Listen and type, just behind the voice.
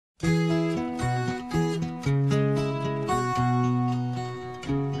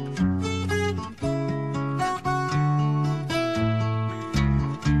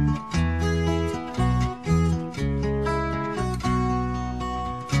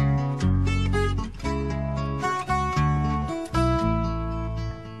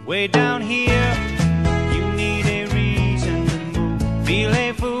way down here. You need a reason to move. Feel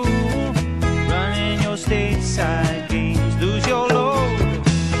a fool running your stateside games. Lose your load,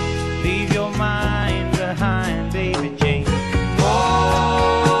 leave your mind behind, baby Jane.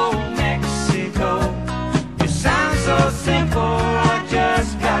 Oh, Mexico, you sound so simple, I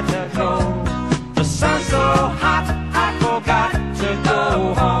just got to go. The sun's so hot, I forgot to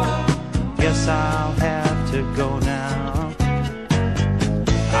go home. Guess I'll have to go now.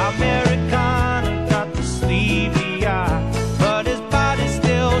 Americana got the sleepy eye, but his body's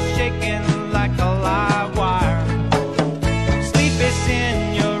still shaking like a live wire. Sleepy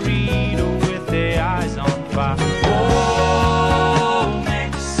senorita with their eyes on fire. Oh,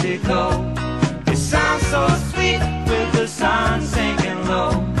 Mexico, you sound so sweet with the sun sinking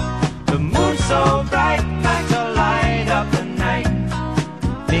low. The moon's so bright, like to light up the night,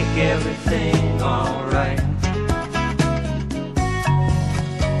 make everything alright.